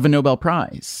chance of a Nobel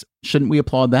Prize? Shouldn't we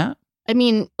applaud that? I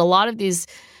mean, a lot of these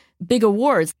big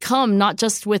awards come not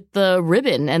just with the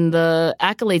ribbon and the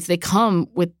accolades, they come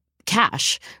with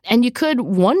cash. And you could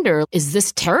wonder, is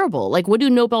this terrible? Like, what do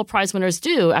Nobel Prize winners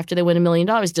do after they win $1 million?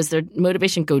 Does their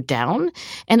motivation go down?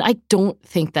 And I don't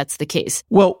think that's the case.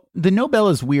 Well, the Nobel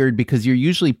is weird because you're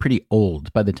usually pretty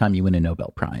old by the time you win a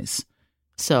Nobel Prize.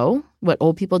 So, what,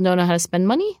 old people don't know how to spend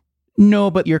money?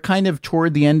 No, but you're kind of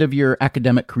toward the end of your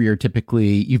academic career,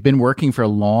 typically. You've been working for a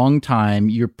long time.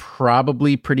 You're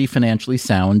probably pretty financially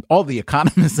sound. All the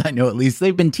economists I know, at least,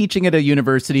 they've been teaching at a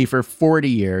university for 40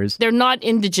 years. They're not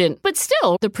indigent. But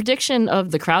still, the prediction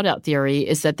of the crowd out theory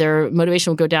is that their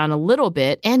motivation will go down a little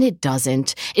bit, and it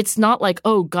doesn't. It's not like,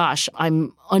 oh gosh,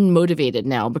 I'm unmotivated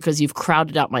now because you've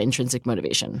crowded out my intrinsic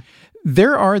motivation.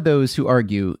 There are those who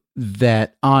argue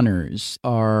that honors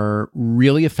are a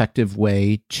really effective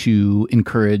way to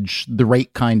encourage the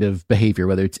right kind of behavior,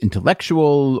 whether it's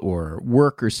intellectual or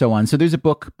work or so on. So there's a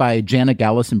book by Jana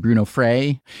Gallus and Bruno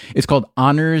Frey. It's called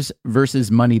Honors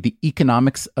versus Money, the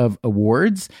Economics of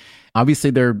Awards.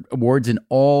 Obviously, there are awards in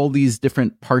all these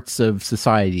different parts of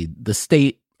society, the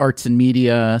state, arts and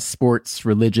media, sports,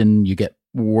 religion. You get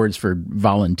awards for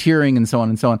volunteering and so on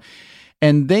and so on.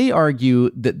 And they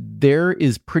argue that there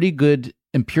is pretty good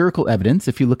empirical evidence,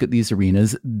 if you look at these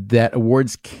arenas, that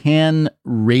awards can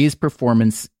raise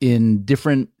performance in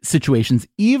different situations,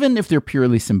 even if they're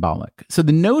purely symbolic. So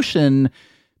the notion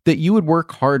that you would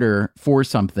work harder for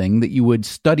something, that you would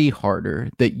study harder,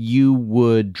 that you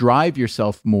would drive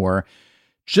yourself more,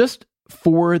 just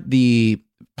for the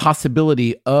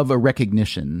possibility of a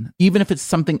recognition, even if it's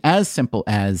something as simple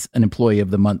as an Employee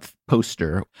of the Month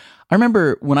poster. I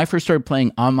remember when I first started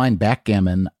playing online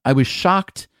backgammon, I was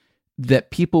shocked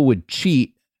that people would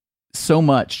cheat so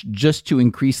much just to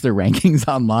increase their rankings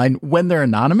online when they're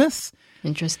anonymous.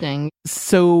 Interesting.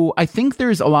 So I think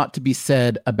there's a lot to be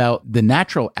said about the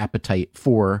natural appetite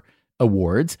for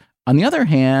awards. On the other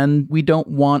hand, we don't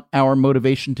want our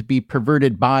motivation to be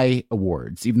perverted by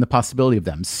awards, even the possibility of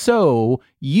them. So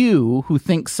you, who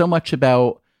think so much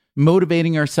about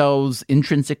motivating ourselves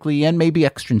intrinsically and maybe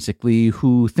extrinsically,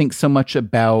 who think so much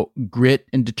about grit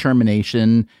and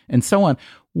determination and so on,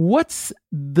 what's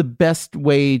the best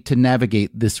way to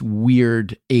navigate this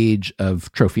weird age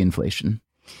of trophy inflation?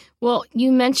 Well,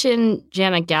 you mentioned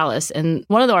Jana Gallus, and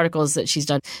one of the articles that she's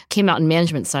done came out in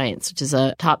Management Science, which is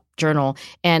a top journal,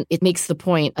 and it makes the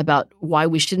point about why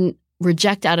we shouldn't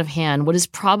reject out of hand what is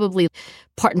probably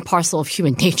part and parcel of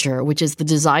human nature, which is the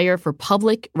desire for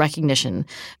public recognition.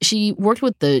 She worked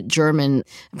with the German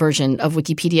version of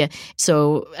Wikipedia.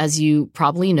 So as you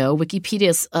probably know, Wikipedia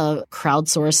is a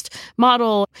crowdsourced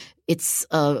model. It's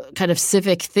a kind of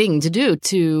civic thing to do,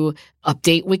 to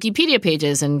update Wikipedia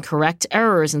pages and correct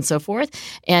errors and so forth.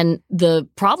 And the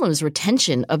problem is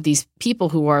retention of these people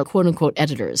who are quote unquote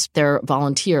editors. They're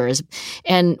volunteers.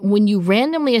 And when you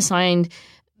randomly assigned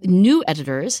new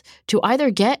editors to either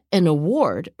get an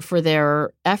award for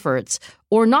their efforts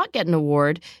or not get an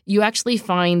award, you actually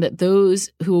find that those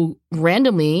who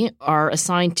randomly are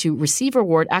assigned to receive an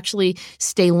award actually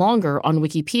stay longer on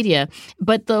Wikipedia.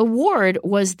 But the award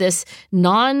was this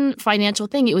non-financial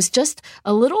thing. It was just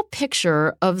a little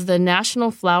picture of the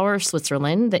national flower of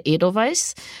Switzerland, the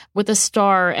Edelweiss, with a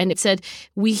star. And it said,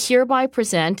 "We hereby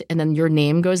present," and then your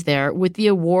name goes there, "with the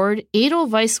award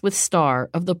Edelweiss with Star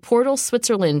of the Portal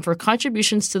Switzerland for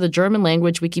contributions to the German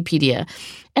language Wikipedia."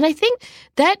 And I think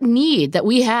that need that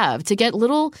we have to get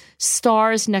little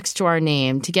stars next to our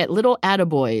name, to get little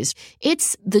attaboys,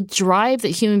 it's the drive that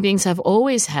human beings have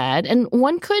always had. And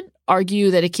one could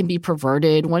argue that it can be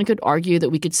perverted. One could argue that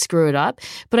we could screw it up.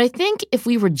 But I think if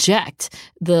we reject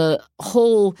the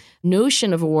whole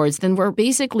notion of awards, then we're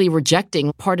basically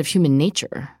rejecting part of human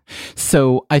nature.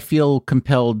 So I feel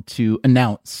compelled to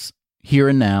announce here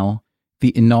and now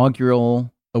the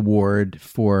inaugural award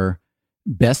for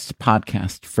Best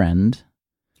Podcast Friend.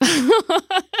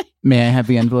 May I have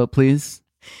the envelope, please?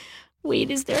 Wait,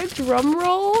 is there a drum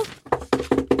roll?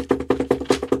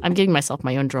 I'm giving myself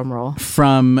my own drum roll.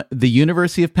 From the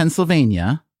University of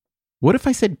Pennsylvania. What if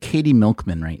I said Katie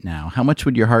Milkman right now? How much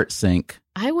would your heart sink?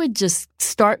 I would just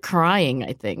start crying,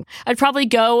 I think. I'd probably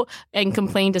go and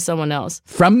complain to someone else.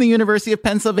 From the University of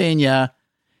Pennsylvania,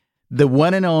 the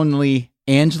one and only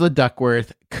Angela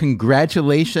Duckworth.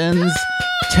 Congratulations.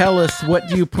 Tell us, what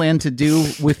do you plan to do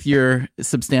with your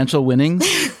substantial winnings?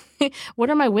 What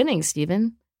are my winnings,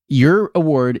 Stephen? Your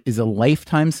award is a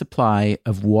lifetime supply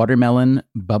of watermelon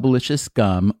Bubblicious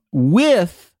gum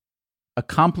with a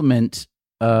complement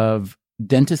of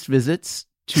dentist visits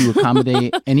to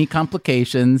accommodate any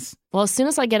complications. Well, as soon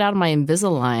as I get out of my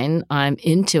Invisalign, I'm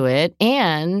into it.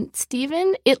 And,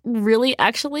 Stephen, it really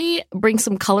actually brings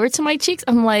some color to my cheeks.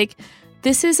 I'm like,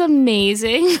 this is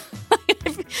amazing.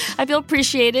 I feel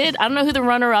appreciated. I don't know who the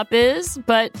runner-up is,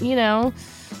 but, you know,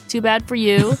 too bad for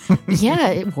you. Yeah,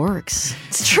 it works.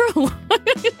 It's true.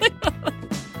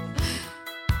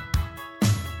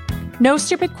 No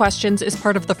Stupid Questions is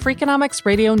part of the Freakonomics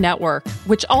Radio Network,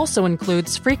 which also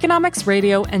includes Freakonomics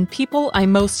Radio and People I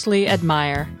Mostly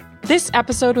Admire. This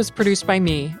episode was produced by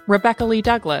me, Rebecca Lee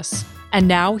Douglas. And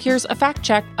now here's a fact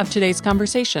check of today's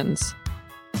conversations.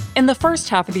 In the first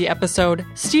half of the episode,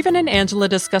 Stephen and Angela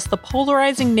discuss the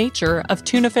polarizing nature of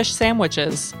tuna fish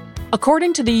sandwiches.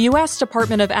 According to the U.S.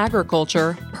 Department of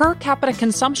Agriculture, per capita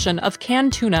consumption of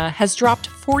canned tuna has dropped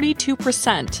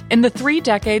 42% in the 3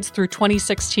 decades through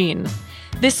 2016.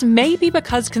 This may be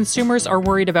because consumers are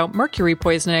worried about mercury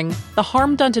poisoning, the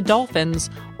harm done to dolphins,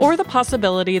 or the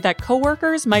possibility that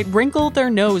coworkers might wrinkle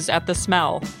their nose at the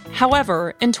smell.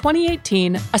 However, in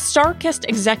 2018, a Starkist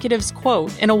executive's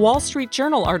quote in a Wall Street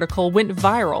Journal article went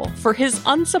viral for his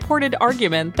unsupported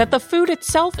argument that the food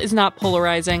itself is not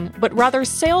polarizing, but rather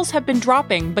sales have been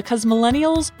dropping because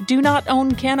millennials do not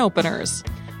own can openers.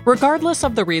 Regardless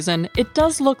of the reason, it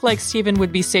does look like Stephen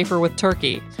would be safer with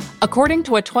turkey. According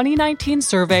to a 2019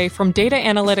 survey from data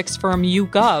analytics firm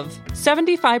YouGov,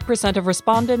 75% of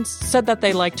respondents said that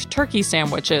they liked turkey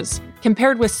sandwiches,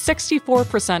 compared with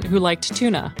 64% who liked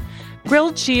tuna.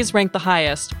 Grilled cheese ranked the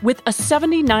highest, with a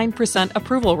 79%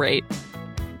 approval rate.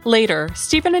 Later,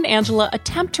 Stephen and Angela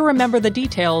attempt to remember the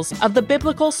details of the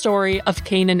biblical story of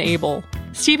Cain and Abel.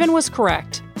 Stephen was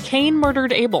correct. Cain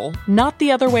murdered Abel, not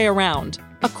the other way around.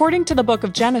 According to the book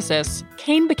of Genesis,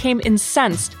 Cain became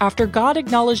incensed after God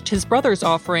acknowledged his brother's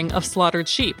offering of slaughtered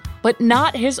sheep, but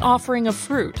not his offering of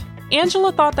fruit.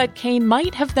 Angela thought that Cain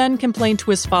might have then complained to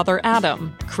his father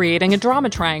Adam, creating a drama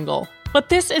triangle. But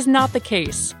this is not the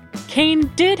case. Cain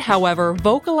did, however,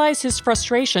 vocalize his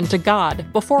frustration to God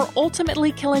before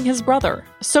ultimately killing his brother.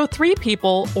 So 3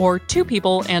 people, or 2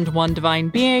 people and 1 divine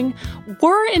being,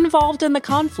 were involved in the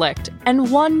conflict,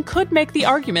 and one could make the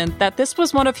argument that this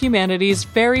was one of humanity's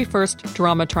very first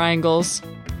drama triangles.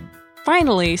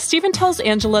 Finally, Stephen tells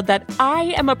Angela that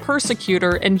I am a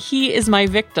persecutor and he is my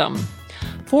victim.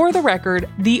 For the record,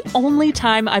 the only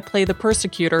time I play the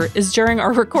persecutor is during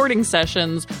our recording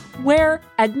sessions, where,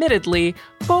 admittedly,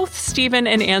 both Stephen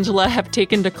and Angela have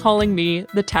taken to calling me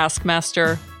the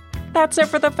taskmaster. That's it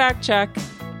for the fact check.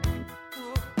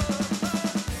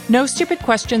 No Stupid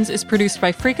Questions is produced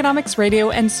by Freakonomics Radio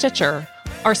and Stitcher.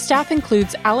 Our staff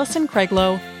includes Allison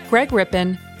Craiglow, Greg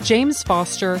Rippin, James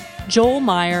Foster, Joel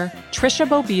Meyer, Trisha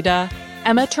Bobita,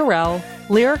 Emma Terrell,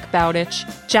 Lyric Bowditch,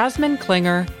 Jasmine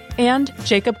Klinger, and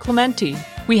Jacob Clementi.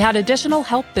 We had additional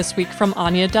help this week from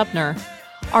Anya Dubner.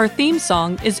 Our theme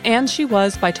song is And She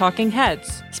Was by Talking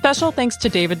Heads. Special thanks to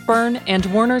David Byrne and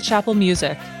Warner Chappell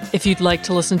Music. If you'd like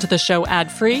to listen to the show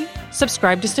ad-free,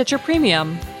 subscribe to Stitcher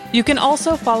Premium. You can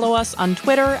also follow us on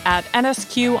Twitter at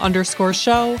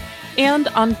NSQ_show and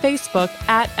on Facebook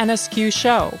at NSQ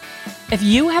Show. If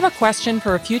you have a question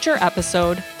for a future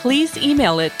episode, please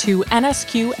email it to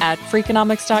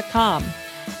nsq@freakonomics.com.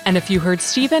 And if you heard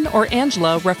Stephen or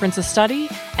Angela reference a study,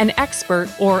 an expert,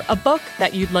 or a book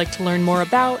that you'd like to learn more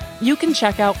about, you can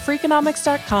check out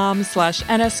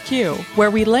freakonomics.com/NSQ, where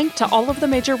we link to all of the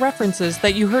major references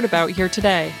that you heard about here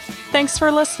today. Thanks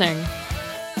for listening.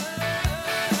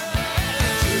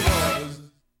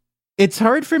 It's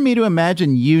hard for me to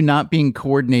imagine you not being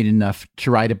coordinated enough to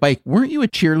ride a bike. Weren't you a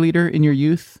cheerleader in your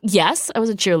youth? Yes, I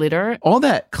was a cheerleader. All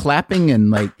that clapping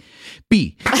and like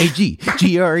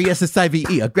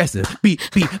B-A-G-G-R-E-S-S-I-V-E, aggressive, B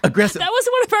aggressive. That was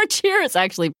one of our cheers,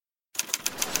 actually.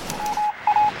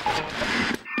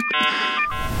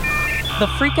 The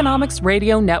Freakonomics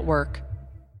Radio Network.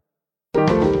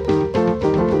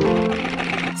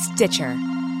 Stitcher.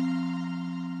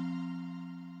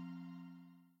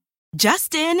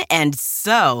 Just in and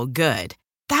so good.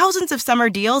 Thousands of summer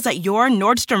deals at your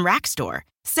Nordstrom Rack store.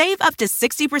 Save up to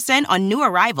 60% on new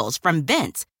arrivals from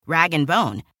Vince, Rag &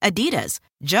 Bone, Adidas,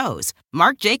 Joe's,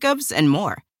 Marc Jacobs, and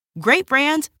more. Great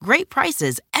brands, great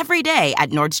prices every day at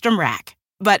Nordstrom Rack.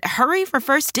 But hurry for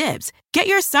first dibs. Get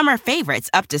your summer favorites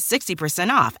up to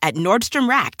 60% off at Nordstrom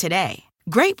Rack today.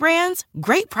 Great brands,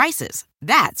 great prices.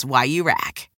 That's why you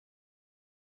rack.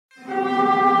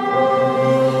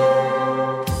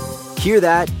 Hear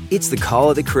that? It's the call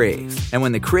of the Crave. And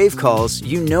when the Crave calls,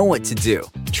 you know what to do.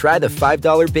 Try the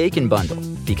 $5 Bacon Bundle.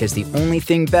 Because the only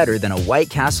thing better than a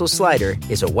White Castle slider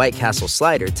is a White Castle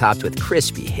slider topped with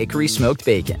crispy hickory smoked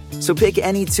bacon. So pick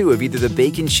any two of either the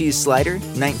Bacon Cheese Slider,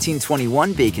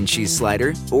 1921 Bacon Cheese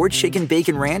Slider, or Chicken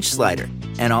Bacon Ranch Slider.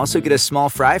 And also get a small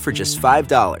fry for just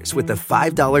 $5 with the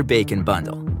 $5 Bacon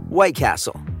Bundle. White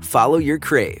Castle. Follow your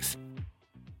Crave.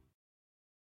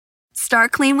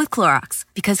 Start clean with Clorox,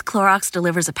 because Clorox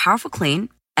delivers a powerful clean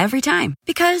every time.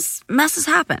 Because messes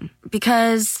happen.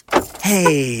 Because...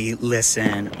 Hey,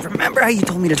 listen. Remember how you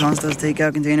told me to toss those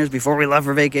takeout containers before we left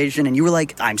for vacation? And you were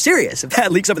like, I'm serious. If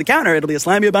that leaks over the counter, it'll be a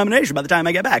slimy abomination by the time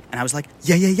I get back. And I was like,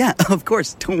 yeah, of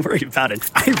course. Don't worry about it.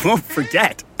 I won't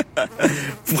forget.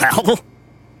 Well...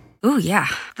 Ooh, yeah,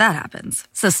 that happens.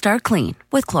 So start clean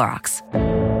with Clorox.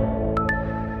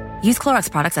 Use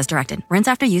Clorox products as directed. Rinse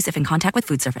after use if in contact with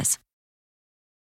food surface.